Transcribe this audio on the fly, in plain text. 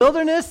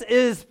Wilderness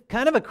is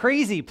kind of a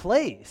crazy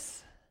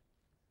place.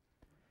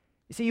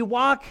 You see, you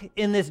walk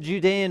in this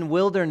Judean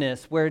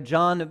wilderness where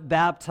John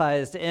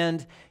baptized,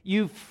 and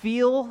you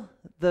feel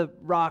the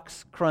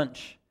rocks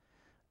crunch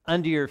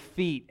under your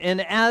feet. And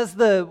as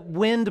the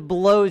wind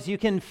blows, you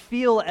can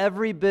feel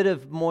every bit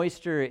of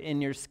moisture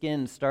in your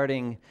skin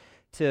starting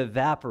to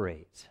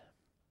evaporate.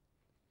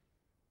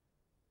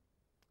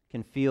 You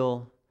can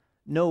feel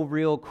no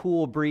real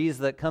cool breeze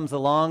that comes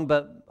along,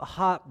 but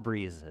hot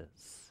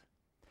breezes.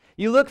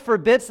 You look for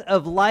bits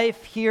of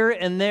life here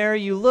and there.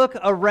 You look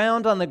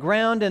around on the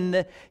ground,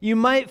 and you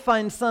might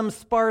find some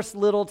sparse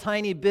little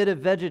tiny bit of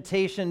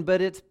vegetation, but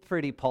it's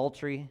pretty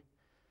paltry.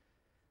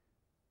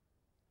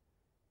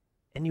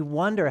 And you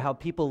wonder how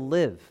people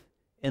live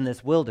in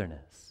this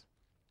wilderness.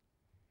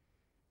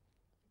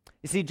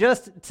 You see,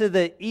 just to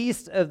the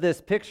east of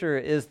this picture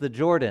is the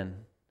Jordan,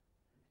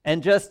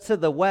 and just to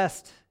the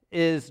west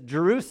is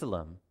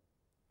Jerusalem.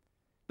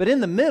 But in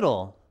the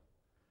middle,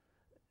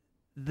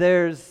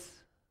 there's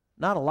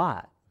not a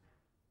lot.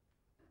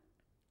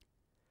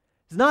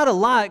 It's not a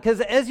lot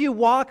because as you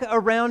walk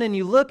around and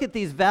you look at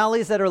these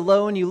valleys that are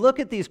low and you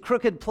look at these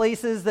crooked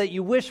places that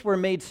you wish were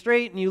made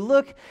straight and you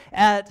look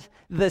at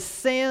the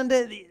sand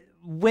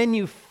when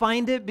you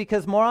find it,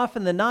 because more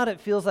often than not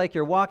it feels like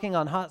you're walking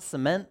on hot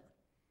cement,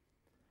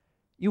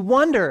 you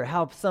wonder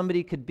how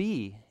somebody could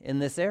be in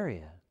this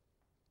area.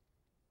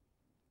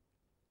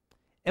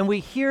 And we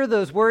hear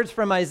those words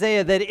from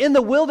Isaiah that in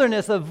the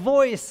wilderness a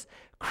voice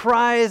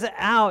cries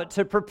out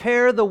to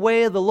prepare the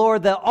way of the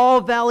Lord, that all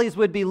valleys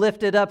would be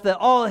lifted up, that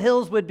all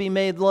hills would be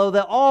made low,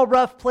 that all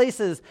rough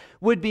places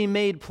would be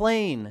made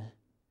plain,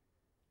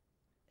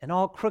 and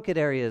all crooked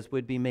areas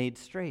would be made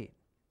straight.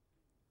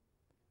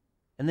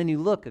 And then you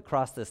look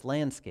across this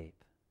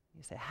landscape.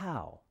 You say,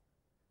 how?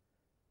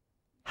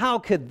 How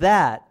could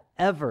that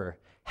ever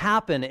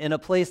happen in a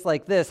place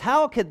like this?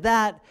 How could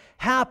that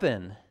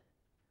happen?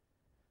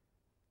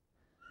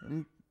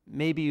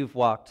 Maybe you've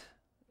walked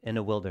in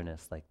a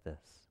wilderness like this.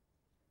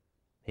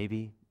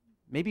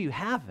 Maybe you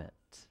haven't.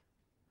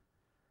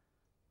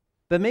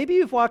 But maybe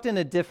you've walked in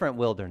a different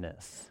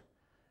wilderness,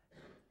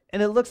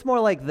 and it looks more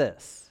like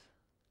this.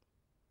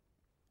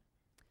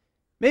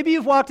 Maybe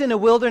you've walked in a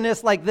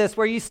wilderness like this,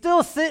 where you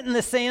still sit in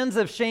the sands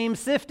of shame,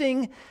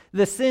 sifting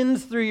the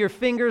sins through your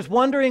fingers,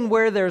 wondering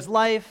where there's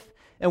life,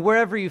 and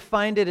wherever you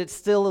find it, it's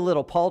still a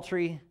little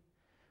paltry.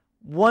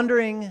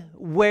 Wondering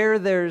where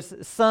there's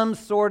some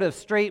sort of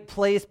straight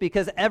place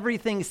because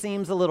everything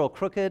seems a little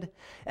crooked.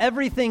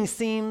 Everything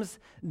seems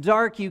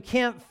dark. You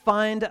can't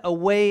find a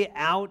way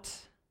out.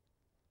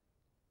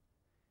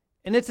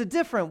 And it's a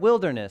different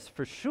wilderness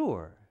for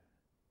sure.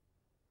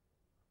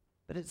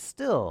 But it's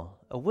still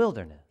a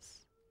wilderness.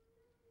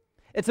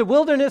 It's a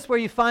wilderness where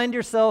you find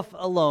yourself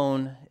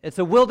alone. It's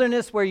a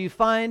wilderness where you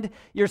find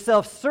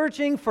yourself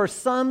searching for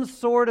some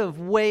sort of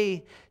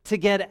way to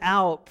get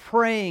out,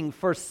 praying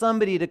for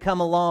somebody to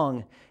come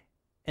along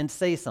and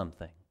say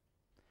something.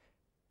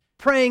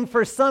 Praying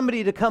for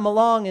somebody to come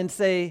along and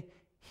say,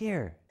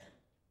 here's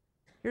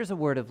a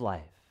word of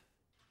life.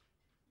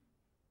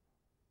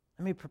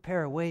 Let me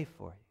prepare a way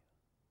for you.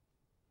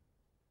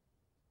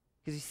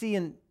 Because you see,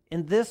 in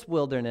this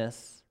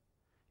wilderness,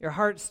 your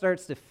heart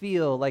starts to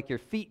feel like your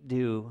feet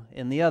do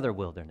in the other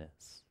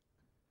wilderness.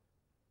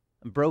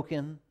 And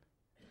broken,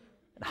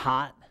 and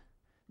hot,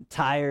 and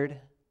tired,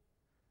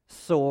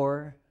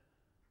 sore.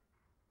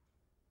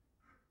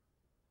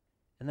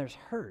 And there's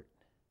hurt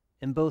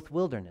in both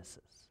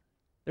wildernesses.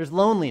 There's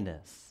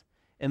loneliness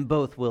in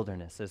both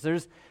wildernesses.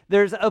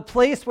 There's a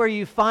place where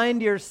you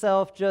find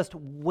yourself just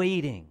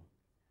waiting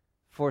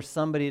for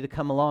somebody to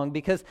come along.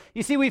 Because,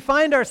 you see, we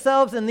find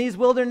ourselves in these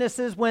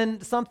wildernesses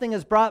when something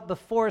is brought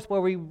before us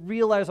where we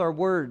realize our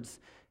words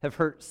have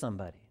hurt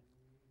somebody.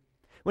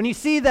 When you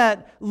see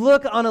that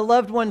look on a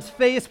loved one's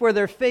face where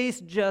their face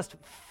just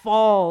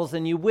falls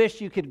and you wish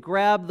you could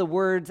grab the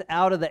words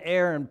out of the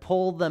air and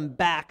pull them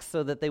back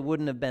so that they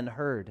wouldn't have been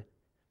heard.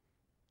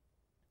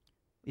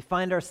 We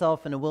find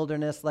ourselves in a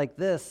wilderness like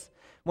this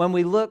when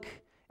we look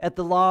at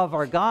the law of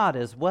our God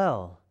as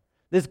well.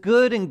 This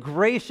good and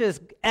gracious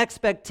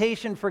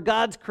expectation for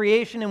God's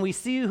creation, and we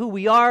see who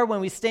we are when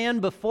we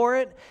stand before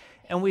it,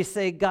 and we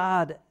say,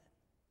 God,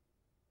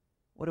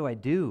 what do I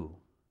do?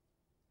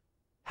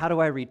 How do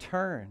I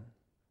return?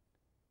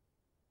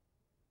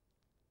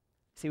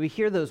 See, we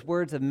hear those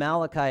words of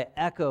Malachi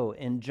echo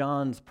in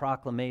John's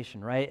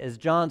proclamation, right? As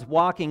John's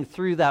walking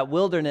through that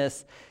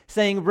wilderness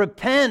saying,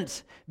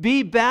 repent,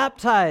 be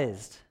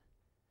baptized.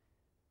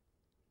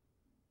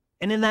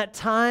 And in that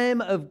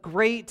time of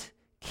great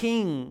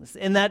kings,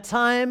 in that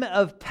time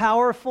of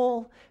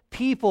powerful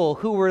people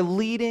who were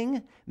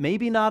leading,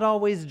 maybe not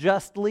always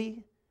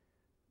justly,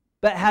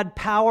 but had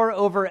power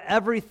over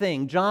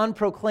everything, John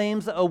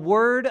proclaims a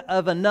word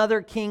of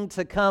another king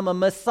to come, a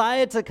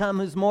Messiah to come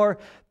who's more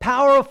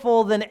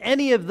powerful than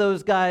any of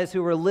those guys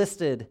who were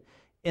listed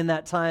in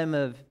that time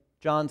of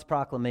John's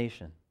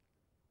proclamation.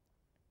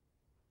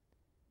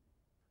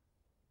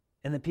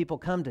 And the people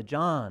come to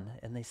John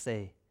and they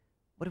say,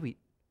 what do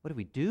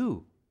we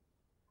do?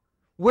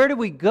 Where do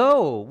we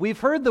go? We've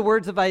heard the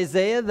words of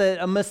Isaiah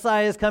that a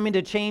Messiah is coming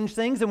to change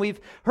things, and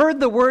we've heard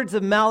the words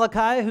of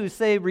Malachi who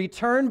say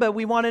return, but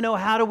we want to know,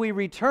 how do we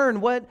return?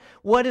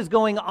 What is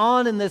going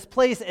on in this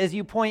place as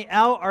you point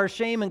out our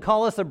shame and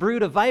call us a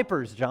brood of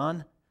vipers,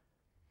 John?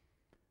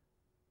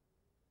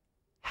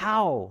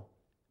 How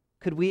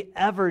could we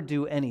ever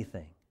do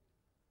anything?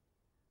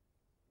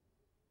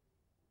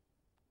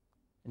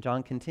 And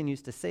John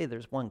continues to say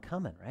there's one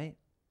coming, right?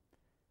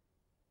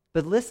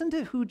 But listen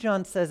to who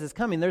John says is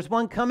coming. There's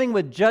one coming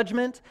with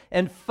judgment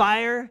and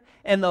fire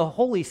and the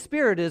Holy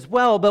Spirit as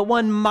well, but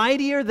one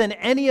mightier than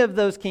any of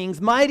those kings,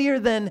 mightier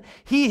than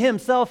he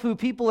himself, who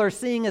people are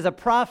seeing as a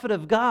prophet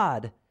of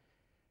God.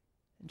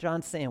 And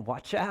John's saying,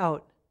 watch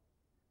out.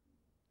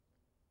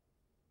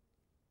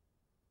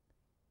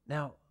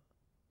 Now,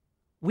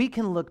 we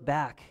can look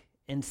back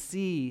and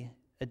see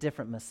a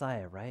different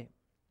Messiah, right?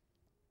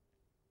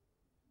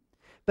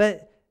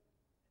 But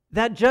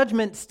that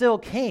judgment still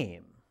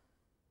came.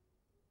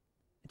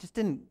 It just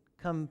didn't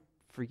come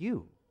for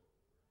you.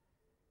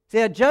 See,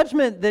 that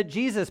judgment that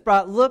Jesus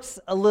brought looks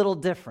a little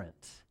different.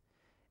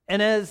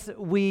 And as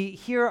we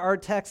hear our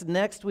text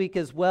next week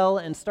as well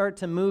and start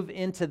to move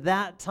into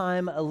that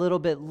time a little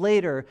bit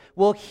later,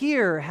 we'll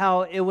hear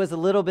how it was a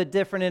little bit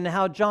different and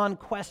how John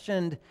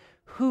questioned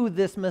who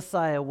this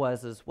Messiah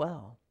was as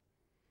well.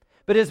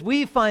 But as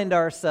we find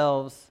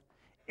ourselves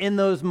in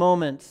those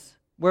moments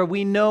where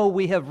we know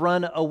we have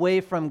run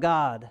away from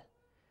God,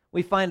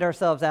 we find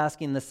ourselves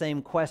asking the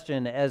same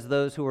question as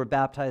those who were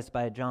baptized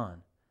by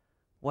John.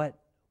 What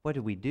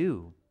do we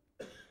do?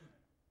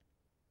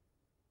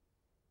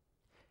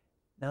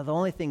 Now, the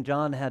only thing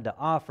John had to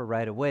offer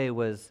right away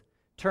was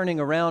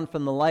turning around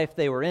from the life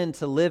they were in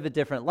to live a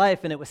different life,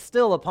 and it was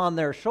still upon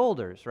their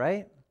shoulders,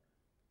 right?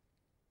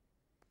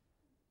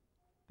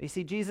 But you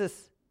see,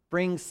 Jesus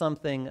brings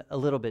something a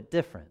little bit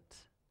different.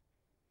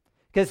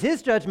 Because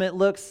his judgment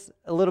looks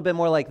a little bit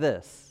more like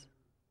this.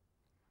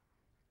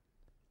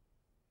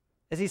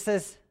 As he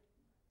says,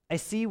 I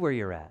see where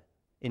you're at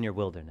in your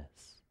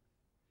wilderness.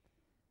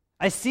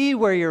 I see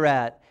where you're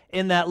at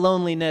in that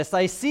loneliness.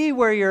 I see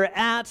where you're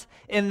at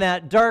in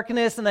that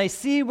darkness, and I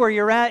see where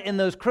you're at in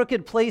those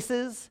crooked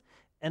places,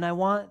 and I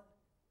want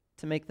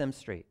to make them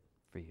straight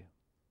for you.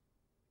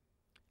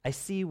 I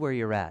see where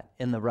you're at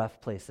in the rough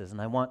places, and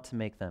I want to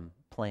make them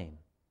plain.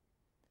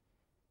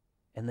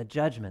 And the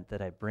judgment that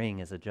I bring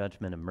is a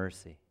judgment of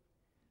mercy.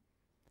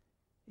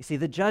 You see,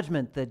 the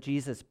judgment that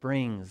Jesus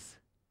brings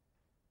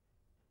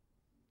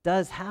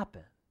does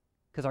happen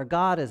because our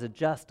God is a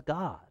just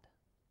God.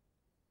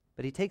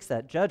 But he takes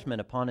that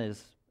judgment upon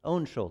his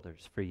own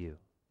shoulders for you.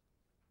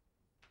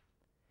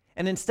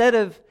 And instead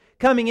of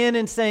coming in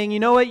and saying, you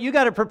know what, you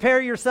got to prepare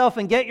yourself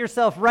and get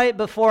yourself right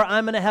before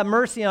I'm going to have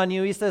mercy on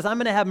you, he says, I'm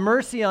going to have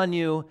mercy on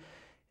you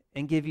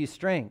and give you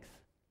strength.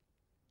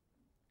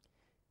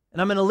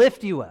 And I'm going to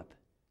lift you up.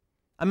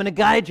 I'm going to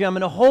guide you. I'm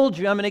going to hold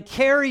you. I'm going to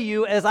carry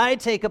you as I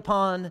take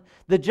upon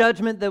the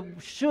judgment that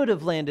should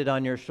have landed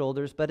on your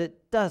shoulders, but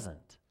it doesn't.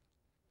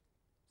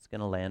 It's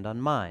going to land on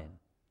mine.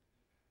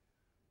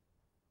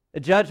 A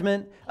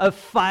judgment of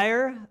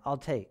fire I'll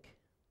take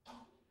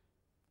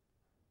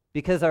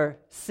because our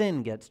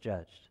sin gets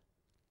judged.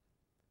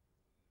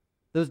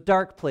 Those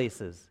dark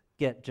places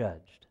get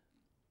judged.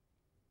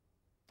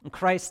 And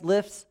Christ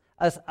lifts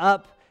us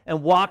up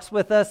and walks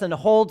with us and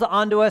holds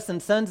onto us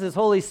and sends his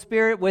Holy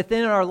Spirit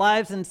within our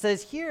lives and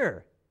says,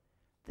 here,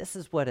 this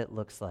is what it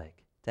looks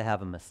like to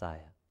have a Messiah.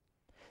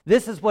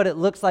 This is what it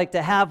looks like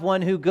to have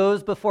one who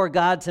goes before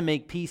God to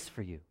make peace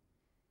for you.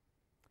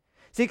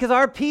 See, because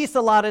our peace,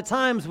 a lot of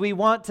times, we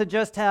want to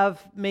just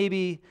have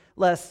maybe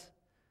less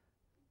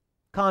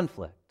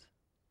conflict.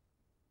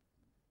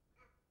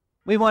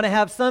 We want to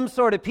have some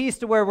sort of peace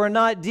to where we're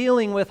not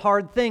dealing with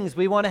hard things.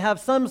 We want to have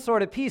some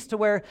sort of peace to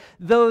where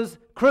those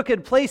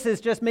crooked places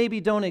just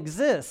maybe don't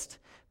exist.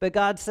 But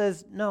God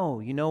says, no,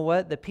 you know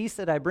what? The peace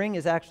that I bring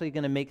is actually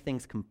going to make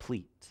things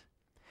complete.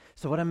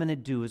 So what I'm going to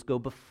do is go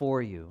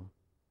before you.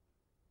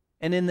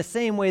 And in the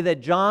same way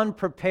that John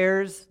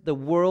prepares the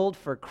world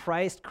for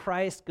Christ,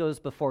 Christ goes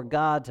before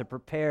God to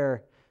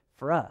prepare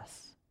for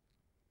us.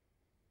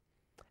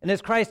 And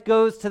as Christ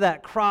goes to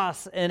that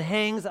cross and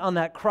hangs on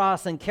that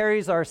cross and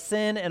carries our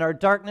sin and our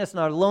darkness and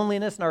our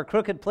loneliness and our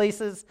crooked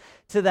places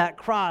to that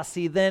cross,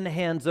 he then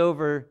hands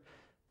over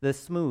the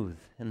smooth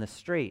and the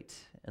straight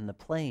and the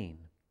plain.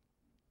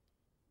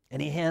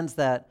 And he hands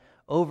that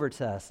over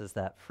to us as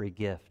that free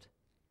gift.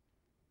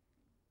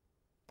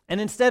 And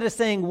instead of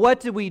saying,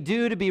 what do we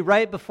do to be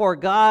right before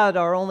God,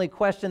 our only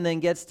question then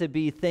gets to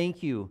be,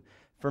 thank you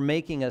for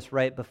making us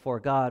right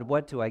before God.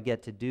 What do I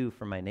get to do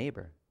for my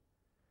neighbor?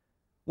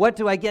 What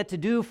do I get to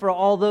do for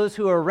all those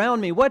who are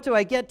around me? What do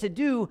I get to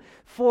do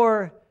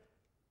for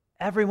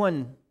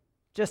everyone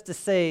just to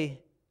say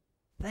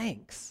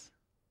thanks?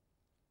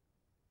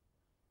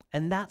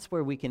 And that's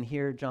where we can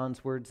hear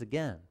John's words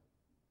again.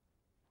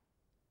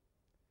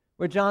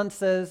 Where John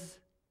says,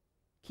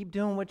 keep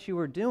doing what you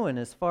were doing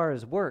as far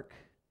as work,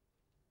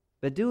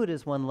 but do it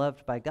as one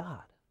loved by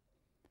God.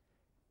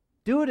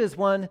 Do it as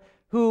one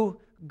who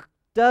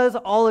does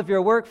all of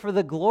your work for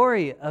the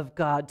glory of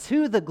God,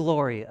 to the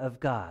glory of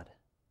God.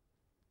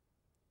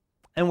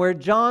 And where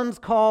John's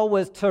call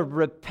was to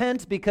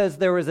repent because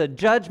there was a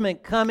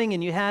judgment coming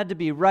and you had to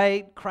be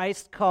right,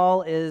 Christ's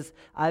call is,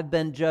 I've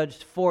been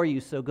judged for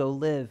you, so go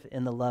live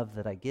in the love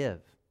that I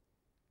give.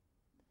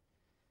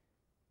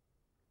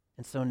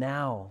 And so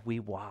now we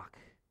walk.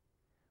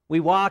 We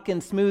walk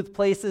in smooth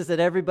places that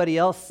everybody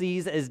else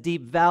sees as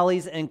deep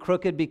valleys and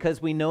crooked because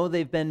we know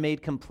they've been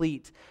made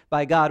complete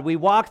by God. We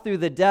walk through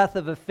the death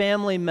of a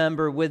family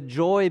member with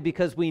joy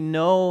because we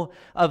know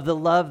of the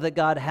love that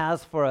God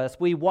has for us.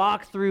 We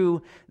walk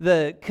through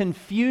the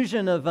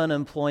confusion of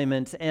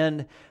unemployment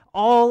and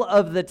all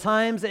of the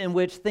times in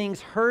which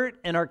things hurt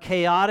and are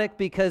chaotic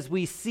because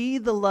we see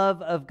the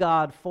love of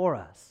God for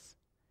us.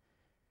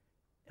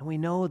 And we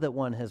know that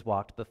one has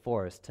walked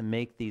before us to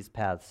make these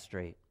paths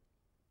straight,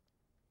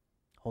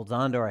 holds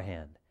on to our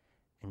hand,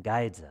 and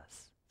guides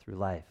us through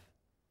life,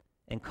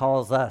 and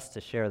calls us to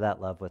share that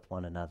love with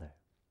one another.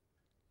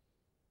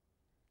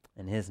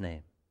 In his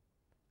name,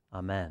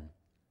 amen.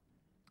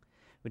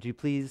 Would you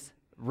please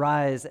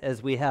rise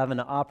as we have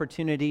an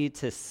opportunity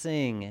to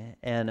sing,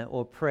 and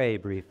we'll pray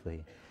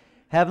briefly.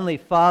 Heavenly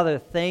Father,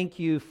 thank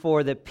you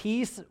for the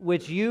peace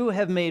which you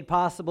have made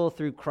possible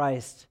through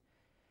Christ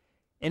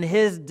in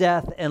his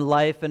death and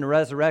life and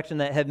resurrection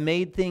that have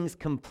made things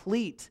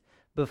complete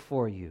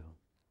before you.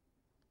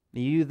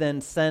 May you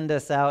then send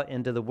us out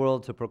into the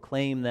world to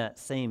proclaim that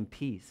same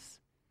peace.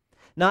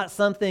 Not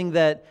something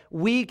that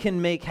we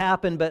can make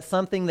happen, but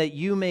something that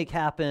you make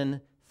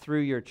happen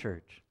through your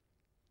church.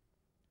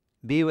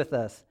 Be with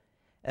us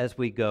as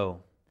we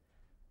go.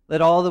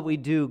 Let all that we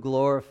do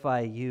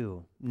glorify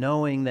you,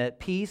 knowing that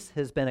peace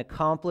has been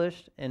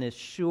accomplished and is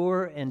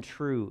sure and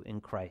true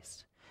in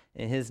Christ.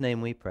 In his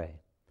name we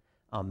pray.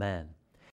 Amen.